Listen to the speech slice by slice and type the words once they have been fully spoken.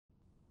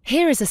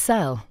Here is a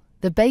cell,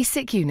 the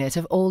basic unit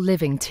of all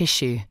living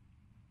tissue.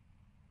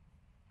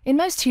 In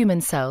most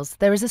human cells,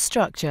 there is a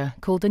structure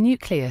called the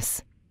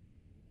nucleus.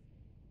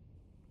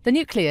 The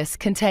nucleus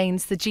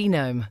contains the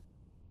genome.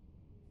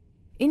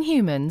 In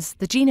humans,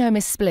 the genome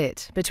is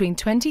split between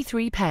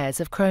 23 pairs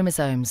of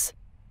chromosomes.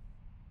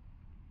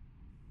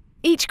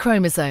 Each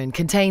chromosome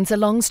contains a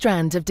long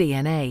strand of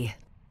DNA.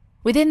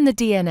 Within the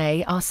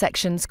DNA are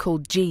sections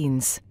called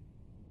genes.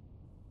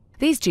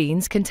 These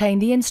genes contain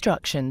the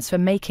instructions for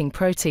making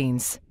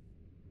proteins.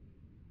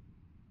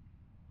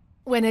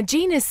 When a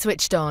gene is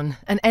switched on,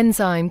 an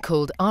enzyme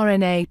called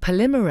RNA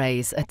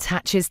polymerase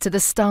attaches to the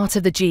start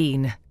of the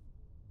gene.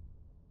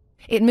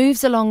 It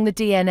moves along the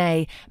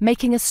DNA,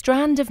 making a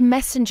strand of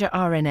messenger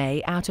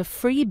RNA out of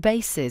free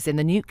bases in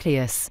the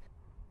nucleus.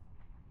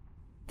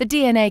 The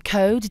DNA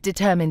code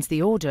determines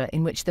the order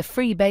in which the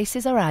free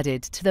bases are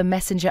added to the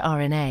messenger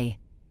RNA.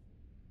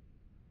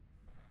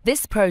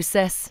 This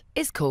process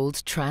is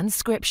called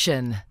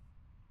transcription.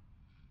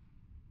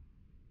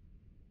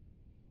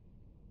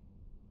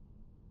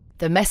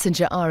 The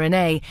messenger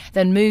RNA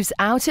then moves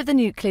out of the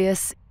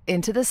nucleus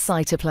into the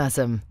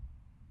cytoplasm.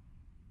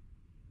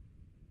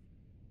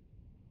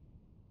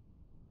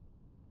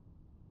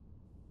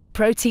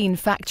 Protein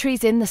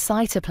factories in the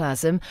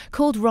cytoplasm,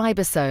 called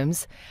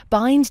ribosomes,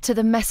 bind to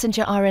the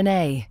messenger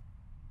RNA.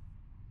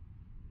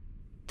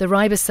 The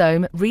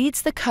ribosome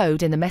reads the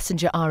code in the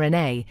messenger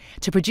RNA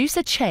to produce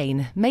a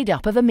chain made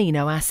up of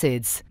amino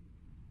acids.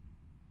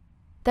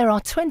 There are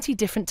 20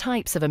 different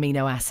types of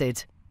amino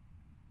acid.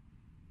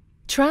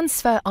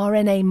 Transfer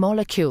RNA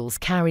molecules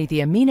carry the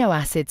amino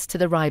acids to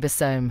the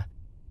ribosome.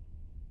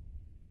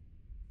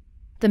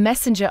 The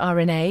messenger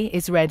RNA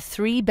is read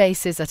 3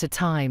 bases at a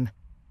time.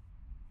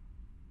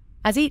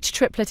 As each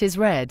triplet is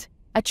read,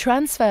 a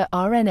transfer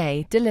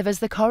RNA delivers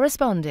the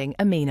corresponding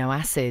amino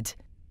acid.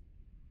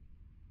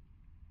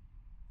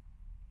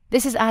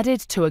 This is added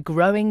to a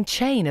growing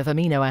chain of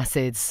amino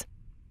acids.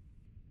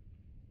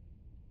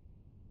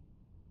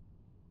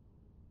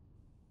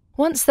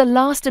 Once the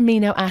last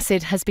amino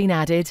acid has been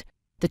added,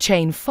 the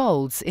chain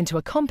folds into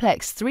a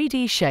complex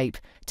 3D shape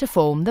to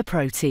form the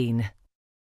protein.